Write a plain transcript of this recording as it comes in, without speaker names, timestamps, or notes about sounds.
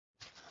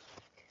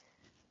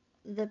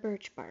The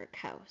Birchbark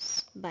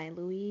House by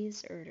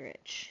Louise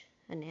Erdrich,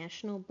 a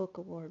National Book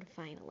Award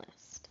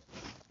finalist.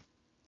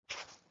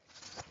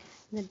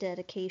 The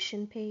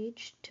dedication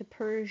page to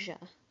Persia,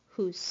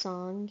 whose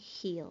song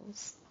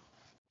heals.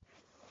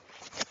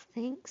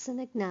 Thanks and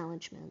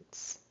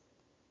acknowledgments.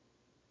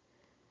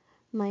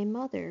 My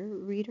mother,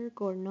 Rita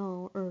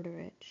Gournot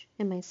Erdrich,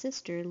 and my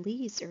sister,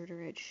 Louise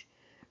Erdrich,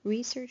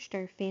 researched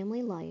our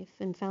family life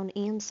and found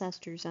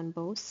ancestors on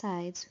both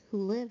sides who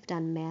lived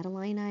on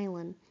Madeline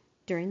Island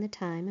during the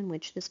time in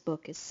which this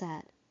book is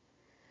set.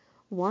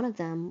 One of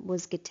them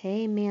was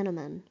Gete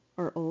Manaman,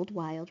 or Old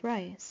Wild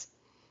Rice.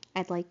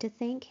 I'd like to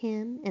thank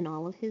him and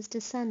all of his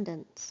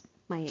descendants,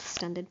 my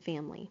extended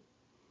family.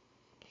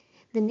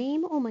 The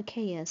name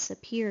Omakayas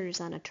appears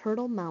on a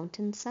Turtle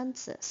Mountain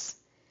census.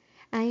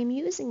 I am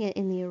using it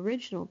in the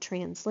original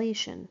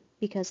translation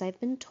because I've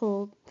been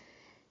told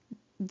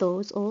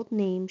those old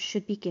names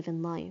should be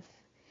given life.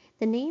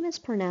 The name is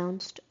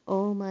pronounced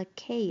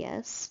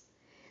Omakayas.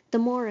 The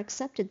more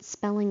accepted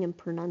spelling and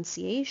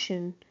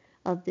pronunciation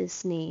of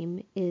this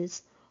name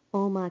is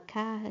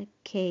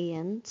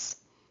Omakakayans.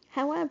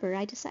 However,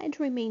 I decided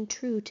to remain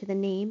true to the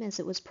name as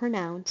it was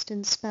pronounced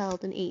and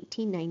spelled in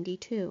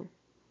 1892.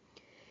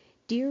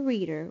 Dear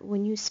reader,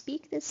 when you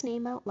speak this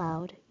name out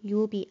loud, you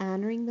will be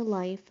honoring the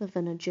life of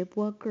an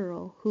Ojibwa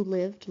girl who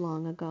lived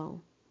long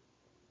ago.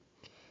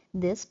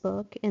 This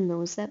book and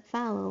those that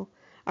follow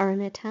are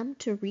an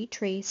attempt to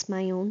retrace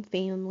my own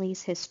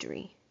family's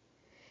history.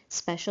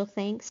 Special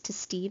thanks to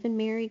Steve and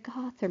Mary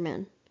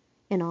Gotherman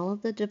and all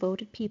of the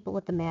devoted people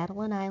at the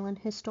Madeline Island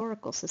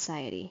Historical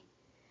Society.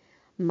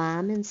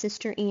 Mom and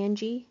Sister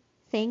Angie,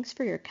 thanks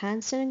for your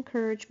constant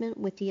encouragement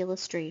with the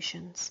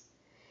illustrations.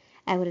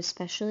 I would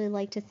especially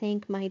like to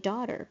thank my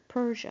daughter,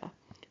 Persia,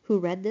 who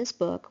read this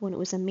book when it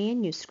was a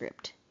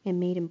manuscript and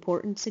made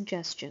important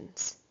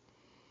suggestions.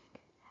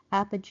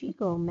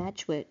 Apajigo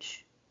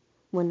Mechwich,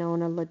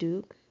 Winona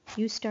Leduc,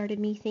 you started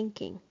me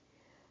thinking.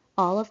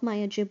 All of my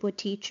Ojibwa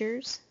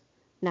teachers,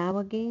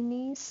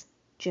 Nawaganis,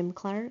 Jim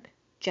Clark,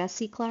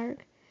 Jesse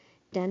Clark,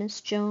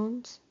 Dennis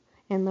Jones,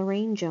 and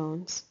Lorraine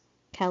Jones,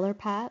 Keller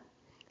Pop,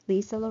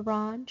 Lisa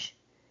LaRange,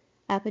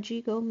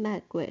 Apajigo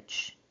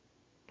Mechwich.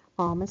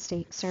 All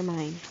mistakes are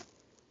mine.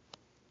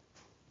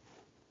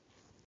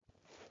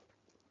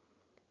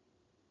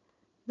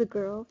 The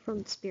Girl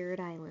from Spirit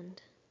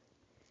Island.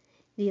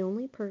 The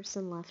only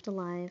person left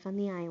alive on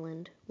the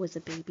island was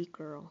a baby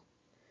girl.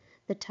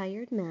 The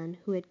tired men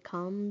who had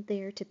come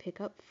there to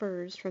pick up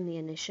furs from the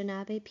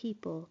Anishinaabe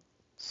people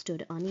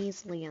stood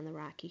uneasily on the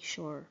rocky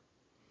shore.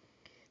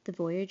 The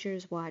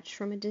voyagers watched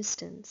from a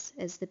distance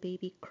as the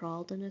baby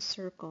crawled in a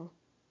circle,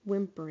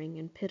 whimpering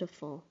and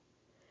pitiful.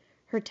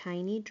 Her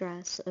tiny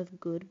dress of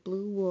good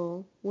blue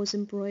wool was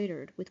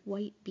embroidered with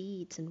white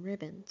beads and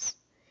ribbons,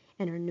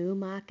 and her new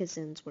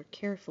moccasins were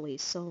carefully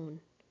sewn.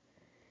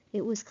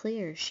 It was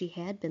clear she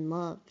had been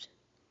loved.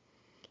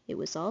 It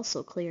was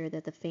also clear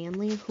that the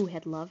family who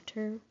had loved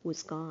her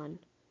was gone.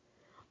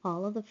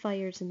 All of the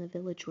fires in the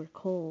village were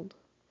cold.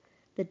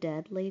 The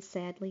dead lay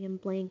sadly in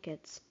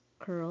blankets,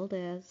 curled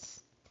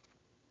as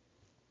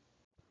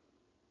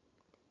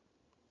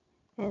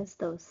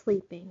though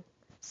sleeping.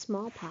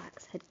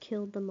 Smallpox had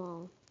killed them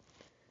all.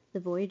 The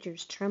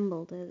voyagers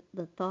trembled at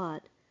the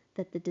thought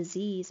that the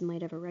disease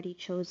might have already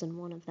chosen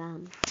one of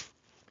them.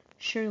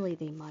 Surely,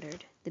 they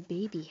muttered, the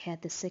baby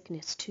had the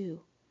sickness too.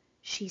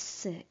 She's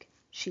sick.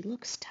 She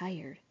looks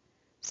tired,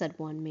 said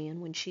one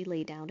man when she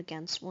lay down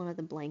against one of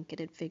the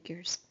blanketed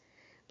figures.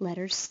 Let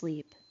her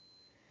sleep.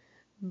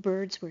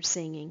 Birds were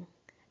singing,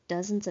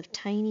 dozens of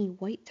tiny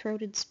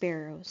white-throated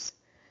sparrows.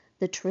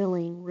 The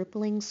trilling,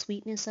 rippling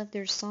sweetness of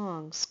their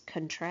songs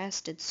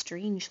contrasted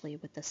strangely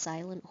with the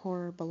silent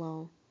horror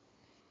below.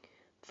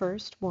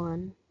 First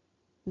one,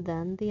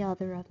 then the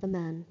other of the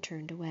men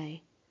turned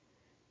away.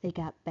 They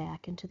got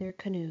back into their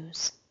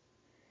canoes.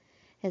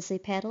 As they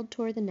paddled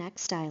toward the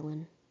next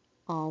island,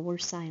 all were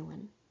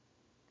silent.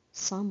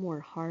 Some were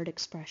hard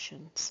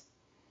expressions.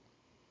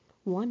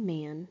 One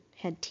man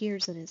had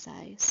tears in his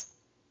eyes.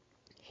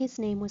 His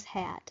name was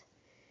Hat.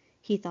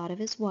 He thought of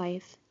his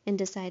wife and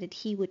decided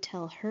he would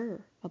tell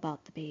her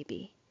about the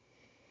baby.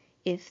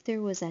 If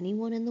there was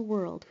anyone in the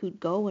world who'd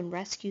go and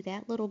rescue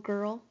that little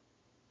girl,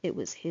 it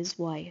was his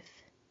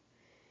wife.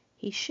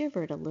 He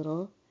shivered a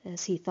little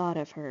as he thought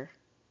of her.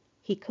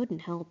 He couldn't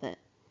help it.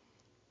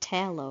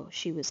 Tallow,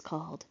 she was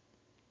called,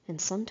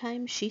 and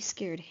sometimes she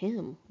scared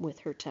him with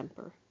her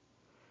temper.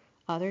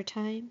 Other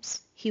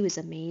times, he was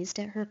amazed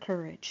at her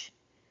courage.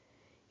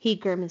 He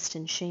grimaced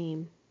in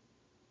shame.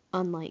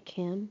 Unlike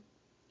him,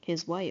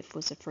 his wife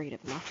was afraid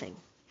of nothing.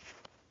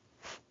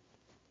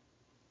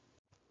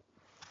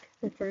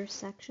 The first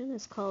section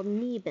is called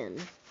Neben,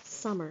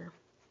 Summer.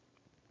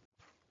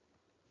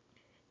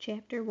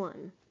 Chapter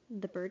 1,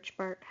 The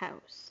Birchbark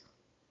House.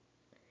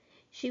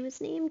 She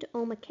was named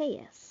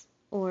Omakayas,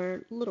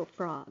 or Little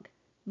Frog,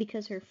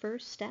 because her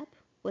first step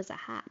was a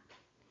hop.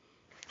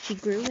 She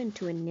grew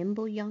into a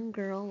nimble young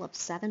girl of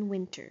 7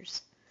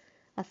 winters,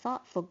 a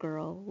thoughtful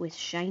girl with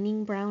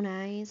shining brown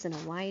eyes and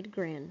a wide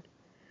grin.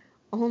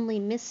 only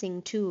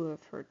missing 2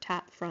 of her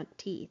top front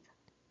teeth.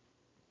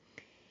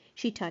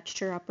 She touched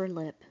her upper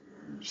lip.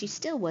 She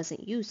still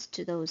wasn't used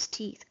to those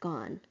teeth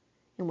gone,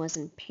 and was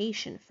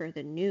impatient for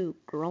the new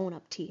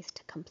grown-up teeth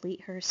to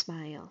complete her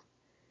smile.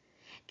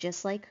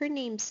 Just like her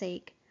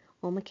namesake,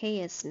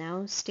 Omakaus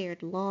now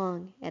stared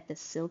long at the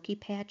silky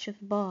patch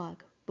of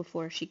bog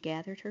before she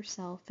gathered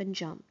herself and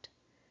jumped.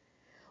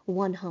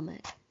 1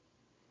 hummock.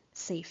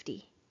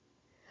 Safety.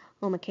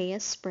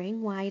 Omakaus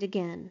sprang wide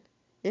again.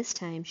 This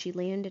time she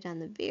landed on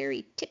the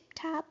very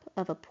tip-top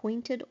of a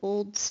pointed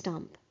old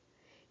stump.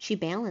 She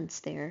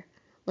balanced there,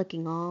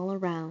 looking all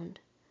around.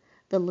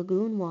 The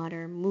lagoon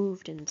water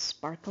moved in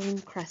sparkling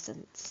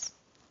crescents.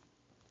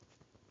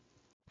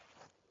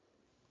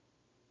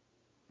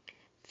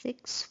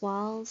 Thick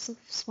swathes of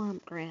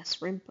swamp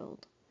grass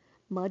rimpled.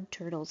 Mud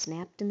turtles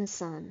napped in the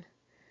sun.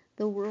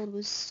 The world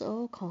was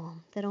so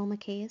calm that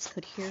Omakaus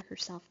could hear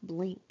herself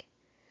blink.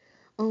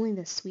 Only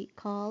the sweet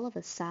call of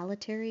a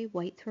solitary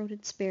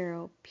white-throated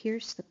sparrow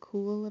pierced the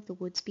cool of the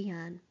woods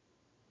beyond.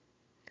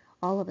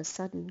 All of a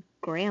sudden,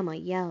 Grandma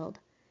yelled,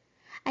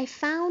 "I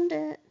found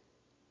it!"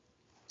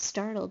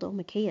 Startled,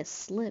 Omakaus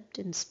slipped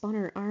and spun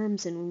her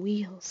arms in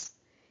wheels.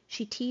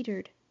 She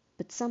teetered,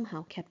 but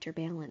somehow kept her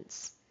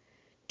balance.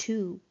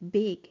 2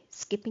 big,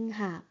 skipping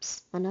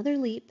hops, another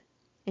leap,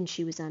 and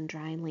she was on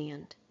dry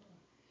land.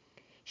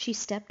 She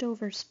stepped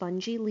over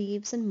spongy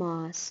leaves and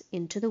moss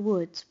into the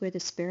woods where the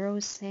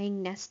sparrows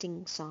sang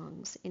nesting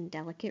songs in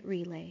delicate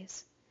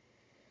relays.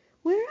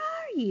 "Where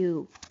are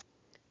you?"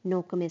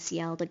 Nokomis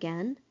yelled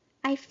again.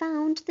 "I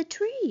found the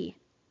tree."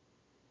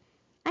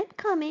 "I'm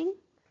coming,"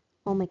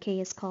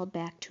 Omakaus called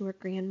back to her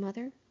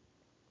grandmother.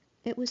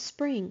 It was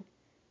spring,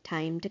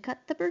 time to cut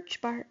the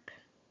birch bark.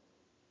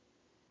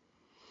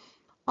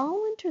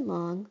 All winter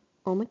long,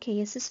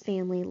 Omakaus's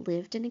family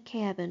lived in a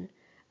cabin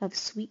of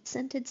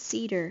sweet-scented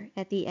cedar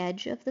at the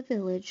edge of the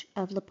village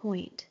of La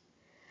Pointe,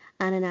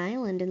 on an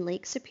island in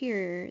Lake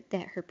Superior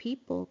that her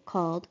people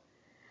called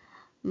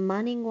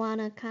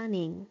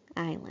Maningwanakaning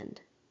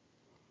Island,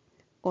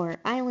 or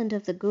Island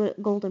of the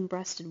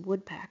Golden-Breasted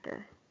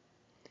Woodpecker.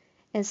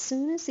 As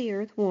soon as the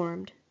earth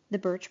warmed, the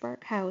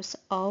Birchbark House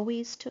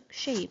always took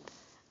shape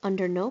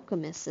under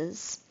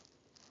Nokomis's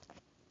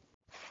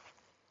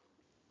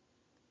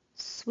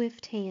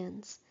swift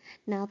hands.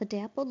 Now the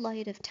dappled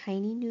light of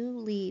tiny new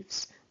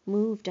leaves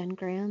moved on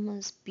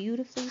Grandma's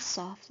beautifully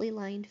softly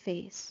lined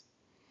face.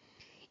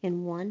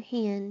 In one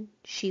hand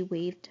she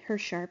waved her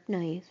sharp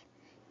knife,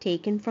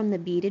 taken from the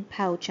beaded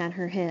pouch on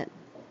her hip.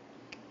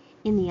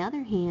 In the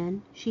other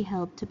hand she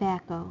held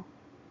tobacco.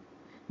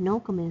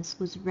 Nokomis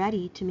was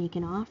ready to make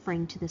an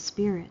offering to the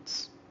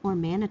spirits, or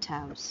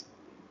manitows.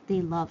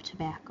 They loved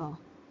tobacco.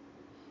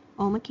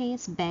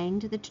 Omakaus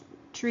banged the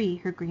tree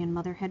her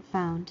grandmother had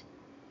found.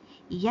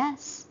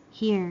 "Yes,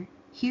 here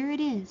it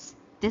is,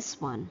 this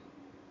one."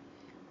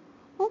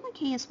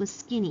 Omakaus was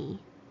skinny,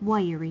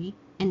 wiry,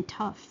 and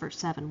tough for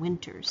 7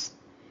 winters.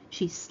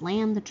 She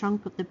slammed the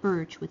trunk of the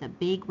birch with a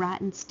big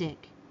rotten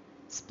stick.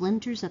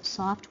 Splinters of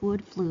soft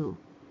wood flew.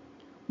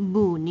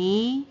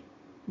 "Booney,"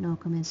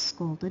 Nokomis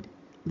scolded.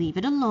 "Leave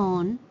it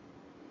alone."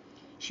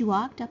 She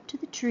walked up to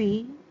the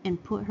tree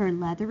and put her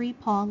leathery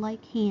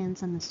paw-like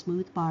hands on the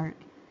smooth bark,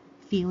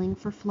 feeling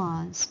for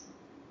flaws.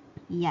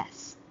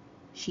 Yes,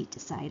 she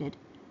decided,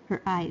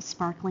 her eyes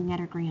sparkling at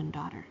her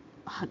granddaughter.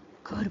 A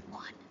good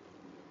one.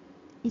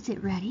 "Is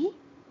it ready?"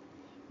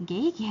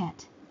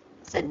 "Gagget,"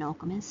 said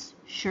Nokomis.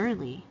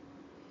 "Surely."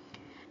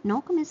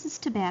 Nokomis's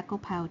tobacco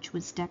pouch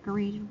was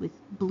decorated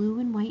with blue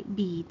and white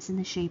beads in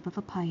the shape of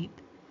a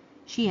pipe.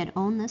 She had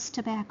owned this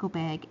tobacco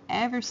bag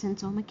ever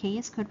since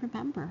Omakaus could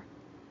remember.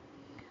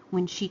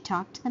 When she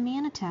talked to the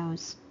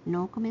manitows,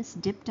 Nokomis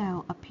dipped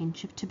out a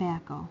pinch of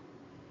tobacco.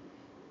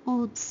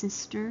 "Old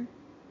sister,"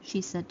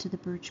 she said to the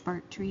birch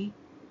bark tree,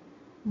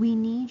 "we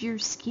need your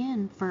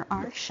skin for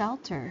our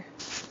shelter."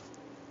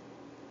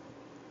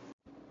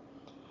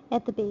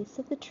 At the base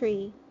of the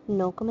tree,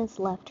 Nokomis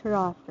left her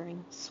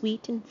offering,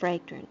 sweet and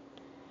fragrant.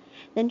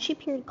 Then she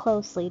peered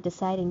closely,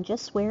 deciding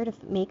just where to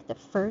make the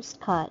first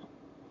cut.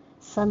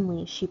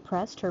 Suddenly she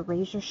pressed her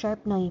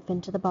razor-sharp knife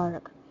into the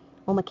bark.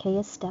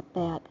 Omakaus stepped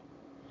back.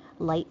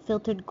 Light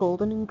filtered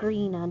golden and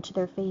green onto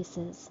their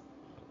faces.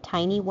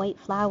 Tiny white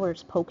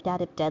flowers poked out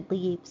of dead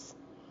leaves.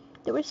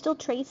 There were still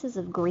traces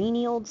of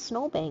grainy old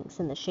snowbanks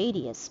in the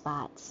shadiest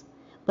spots,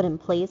 but in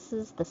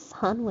places the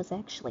sun was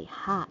actually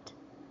hot.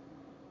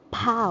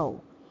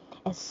 Pow!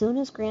 As soon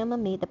as Grandma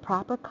made the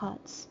proper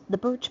cuts, the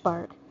birch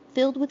bark,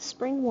 filled with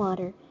spring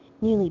water,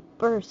 nearly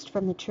burst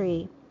from the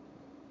tree.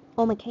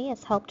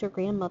 Omakaus helped her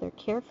grandmother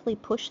carefully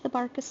push the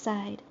bark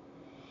aside.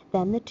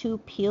 Then the 2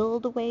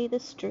 peeled away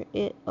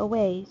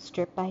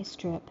strip by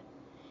strip.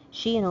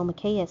 She and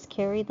Omakaus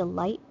carried the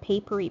light,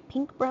 papery,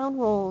 pink-brown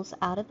rolls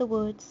out of the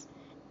woods,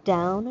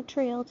 down a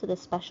trail to the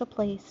special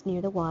place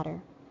near the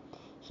water.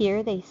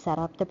 Here they set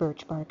up the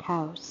Birchbark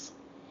House.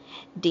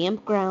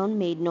 Damp ground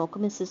made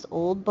Nokomis's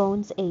old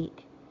bones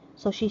ache,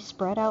 so she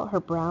spread out her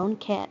brown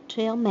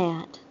cattail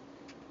mat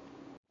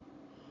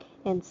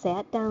and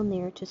sat down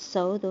there to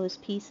sew those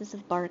pieces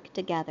of bark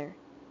together.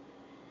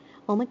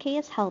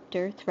 Omakeus helped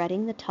her,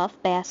 threading the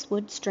tough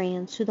basswood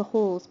strands through the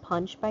holes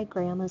punched by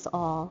Grandma's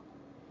awl.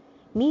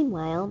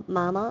 Meanwhile,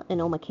 Mama and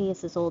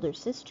Omakeus's older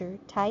sister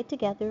tied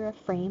together a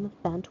frame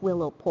of bent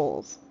willow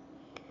poles.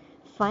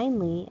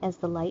 Finally, as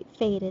the light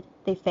faded,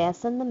 they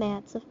fastened the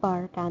mats of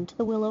bark onto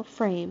the willow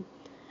frame,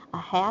 a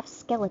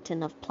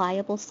half-skeleton of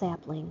pliable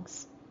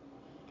saplings.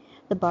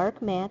 The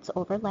bark mats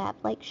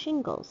overlapped like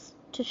shingles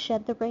to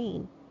shed the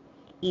rain.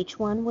 Each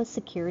one was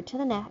secured to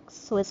the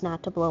next so as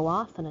not to blow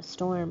off in a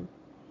storm.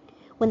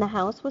 When the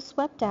house was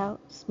swept out,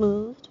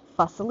 smoothed,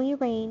 fussily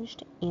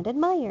arranged, and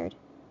admired,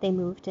 they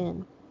moved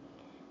in.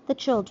 The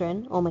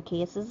children,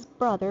 Omakeus's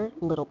brother,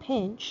 Little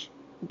Pinch,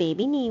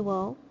 Baby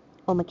Newo,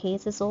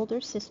 Omakeus's older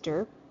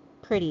sister,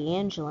 Pretty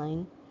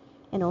Angeline,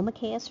 and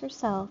Omakeus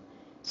herself,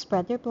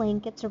 spread their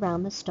blankets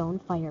around the stone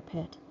fire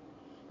pit.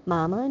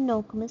 Mama and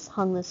Nokomis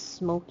hung the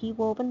smoky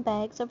woven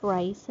bags of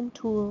rice and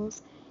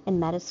tools and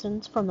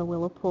medicines from the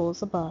willow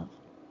poles above.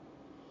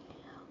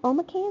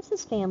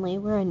 Omakeus's family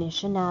were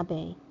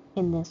Anishinaabe,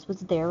 and this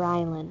was their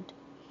island.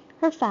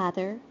 Her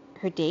father,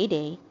 her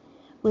Day-Day,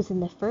 was in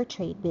the fur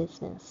trade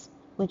business,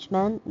 which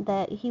meant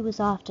that he was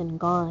often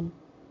gone,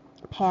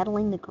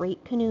 paddling the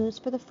great canoes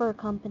for the fur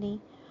company,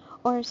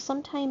 or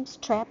sometimes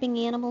trapping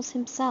animals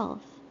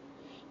himself.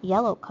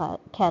 Yellow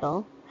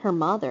Kettle, her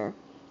mother,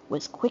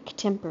 was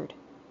quick-tempered,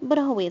 but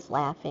always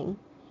laughing,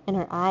 and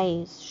her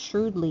eyes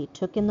shrewdly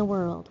took in the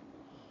world.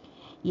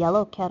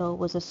 Yellow Kettle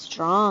was a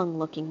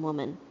strong-looking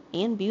woman,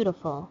 and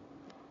beautiful.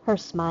 Her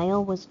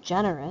smile was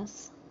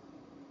generous,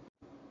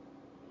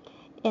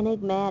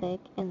 enigmatic,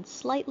 and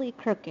slightly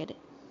crooked,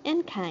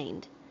 and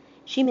kind.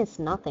 She missed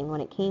nothing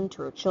when it came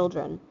to her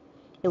children.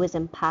 It was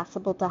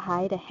impossible to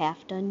hide a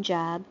half-done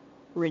job,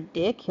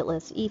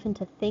 ridiculous even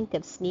to think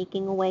of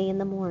sneaking away in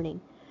the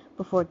morning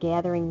before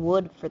gathering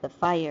wood for the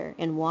fire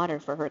and water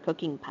for her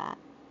cooking pot.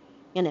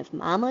 And if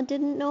Mama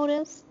didn't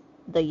notice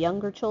the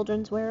younger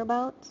children's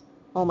whereabouts,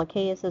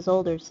 Omakeus's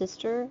older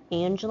sister,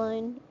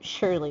 Angeline,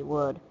 surely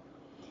would.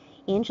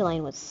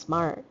 Angeline was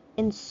smart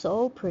and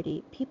so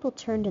pretty people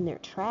turned in their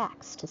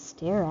tracks to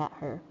stare at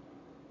her.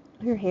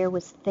 Her hair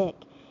was thick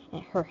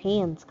and her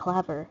hands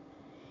clever.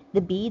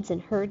 The beads in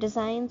her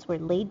designs were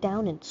laid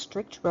down in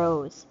strict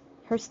rows.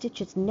 Her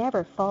stitches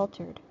never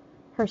faltered.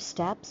 Her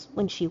steps,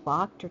 when she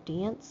walked or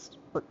danced,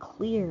 were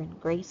clear and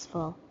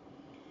graceful.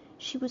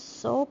 She was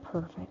so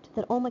perfect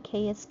that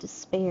Omakeus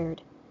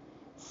despaired.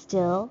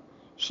 Still,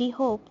 she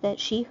hoped that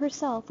she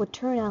herself would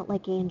turn out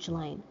like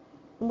Angeline,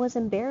 and was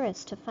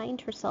embarrassed to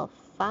find herself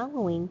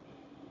following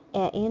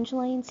at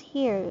Angeline's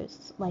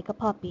heels like a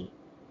puppy.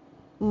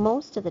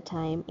 Most of the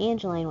time,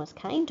 Angeline was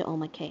kind to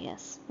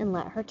Omakeus and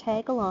let her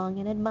tag along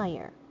and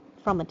admire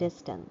from a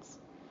distance.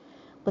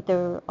 But there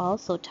were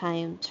also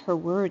times her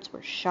words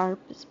were sharp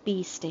as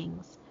bee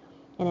stings,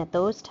 and at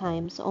those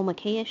times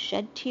Omakeus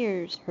shed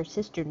tears her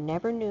sister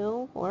never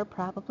knew or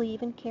probably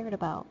even cared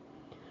about.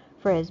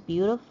 For as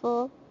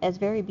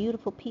very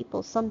beautiful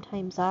people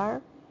sometimes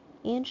are,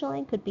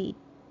 Angeline could be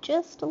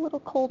just a little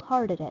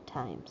cold-hearted at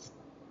times.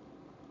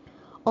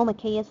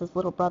 Omakeus's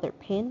little brother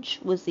Pinch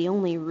was the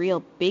only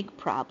real big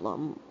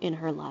problem in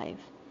her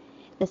life.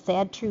 The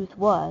sad truth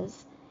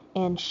was,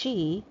 and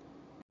she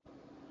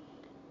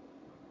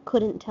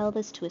couldn't tell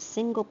this to a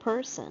single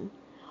person,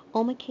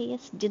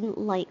 Omakeus didn't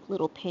like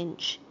little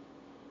Pinch.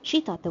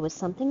 She thought there was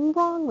something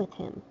wrong with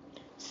him.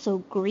 So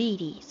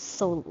greedy,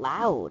 so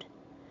loud.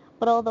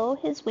 But although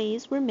his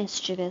ways were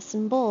mischievous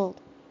and bold,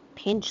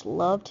 Pinch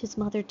loved his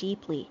mother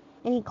deeply,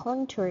 and he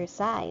clung to her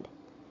side.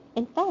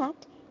 In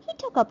fact, he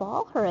took up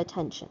all her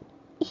attention,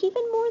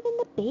 even more than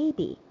the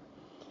baby.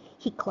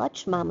 He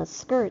clutched Mama's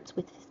skirts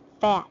with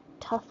fat,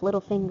 tough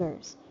little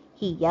fingers.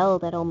 He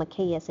yelled at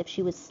Omakeus if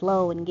she was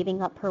slow in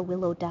giving up her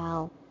willow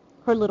doll,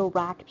 her little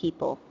rock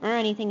people, or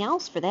anything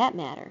else for that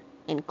matter,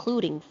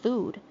 including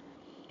food.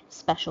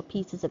 Special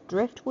pieces of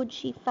driftwood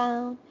she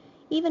found,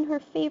 even her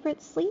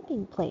favorite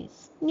sleeping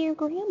place, near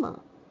Grandma.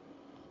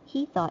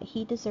 He thought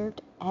he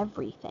deserved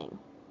everything.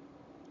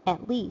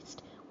 At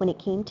least, when it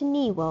came to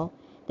Newo,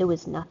 there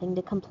was nothing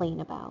to complain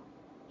about.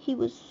 He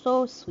was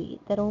so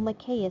sweet that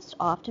Omakeus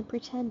often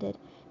pretended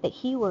that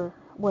he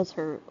was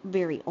her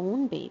very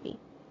own baby.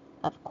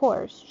 Of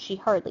course, she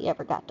hardly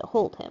ever got to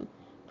hold him,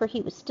 for he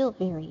was still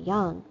very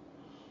young.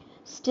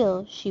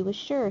 Still, she was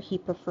sure he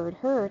preferred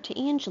her to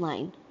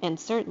Angeline, and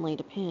certainly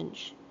to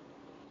Pinch.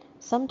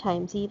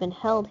 Sometimes he even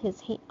held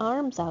his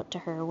arms out to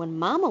her when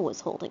Mama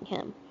was holding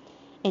him,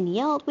 and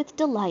yelled with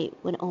delight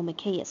when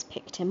Omakeus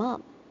picked him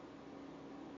up.